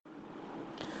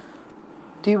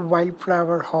The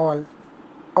Wildflower Hall,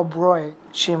 Oberoi,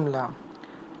 Shimla.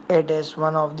 It is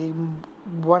one of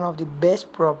the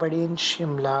best property in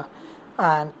Shimla,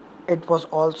 and it was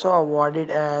also awarded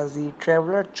as the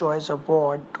Traveler Choice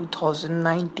Award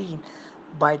 2019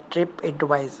 by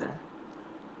TripAdvisor.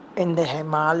 In the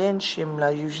Himalayan,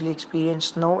 Shimla usually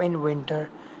experiences snow in winter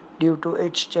due to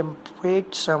its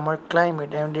temperate summer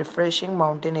climate and refreshing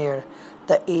mountain air.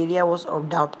 The area was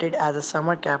adopted as a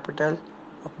summer capital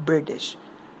of British.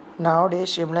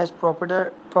 Nowadays, Shimla is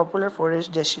popular for its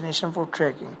destination for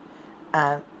trekking,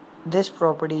 and this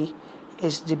property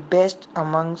is the best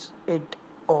amongst it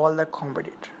all the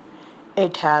competitor.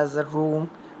 It has a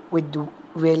room with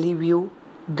valley view,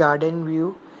 garden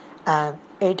view, and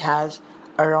it has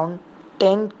around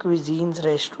 10 cuisines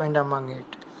restaurant among it.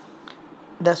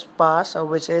 The spa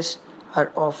services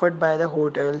are offered by the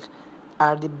hotels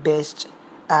are the best,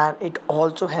 and it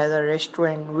also has a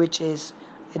restaurant which is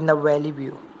in the valley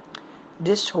view.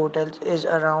 This hotel is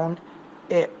around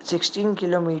 16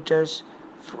 kilometers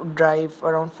drive,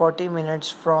 around 40 minutes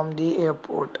from the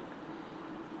airport,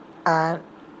 and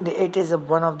it is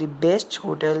one of the best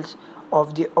hotels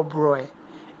of the Oberoi.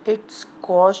 It's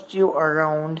cost you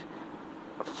around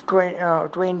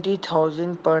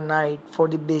 20,000 per night for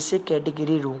the basic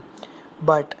category room,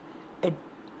 but it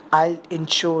I'll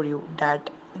ensure you that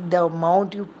the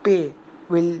amount you pay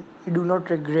will you do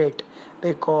not regret,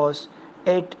 because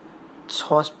its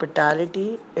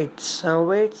hospitality, its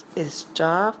service, its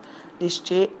staff, the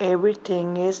stay,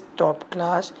 everything is top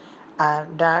class,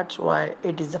 and that's why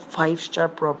it is a five-star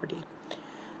property.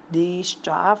 The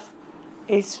staff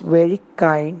is very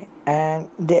kind and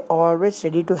they always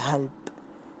ready to help.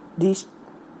 This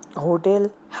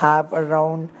hotel have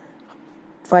around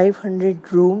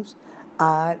 500 rooms,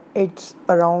 and it's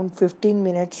around 15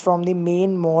 minutes from the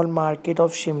main mall market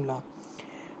of Shimla.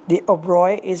 The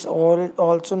Oberoi is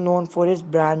also known for its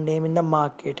brand name in the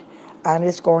market and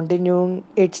is continuing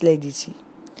its legacy.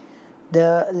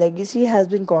 The legacy has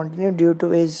been continued due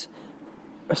to its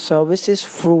services,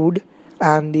 food,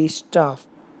 and the staff.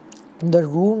 The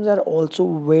rooms are also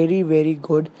very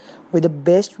good with the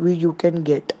best view you can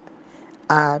get,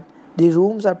 and the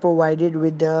rooms are provided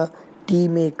with the tea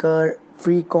maker,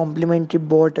 free complimentary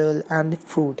bottle, and the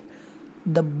fruit.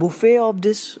 The buffet of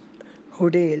this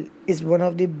hotel is one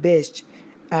of the best,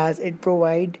 as it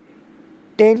provides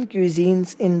 10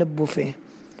 cuisines in the buffet.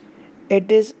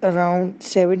 It is around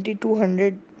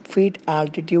 7,200 feet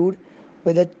altitude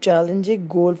with a challenging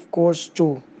golf course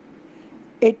too.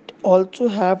 It also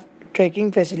have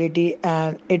trekking facility,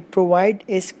 and it provide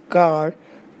a car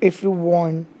if you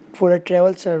want for a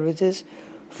travel services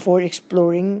for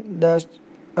exploring the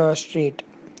street.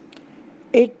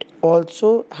 It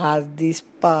also has the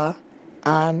spa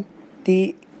and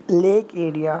the lake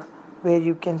area where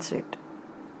you can sit.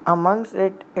 Amongst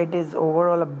it, it is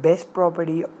overall a best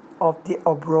property of the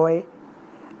Oberoi,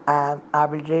 and I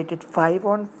will rate it 5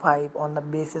 on 5 on the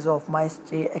basis of my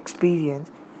stay experience,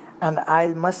 and I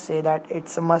must say that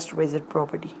it's a must visit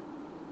property.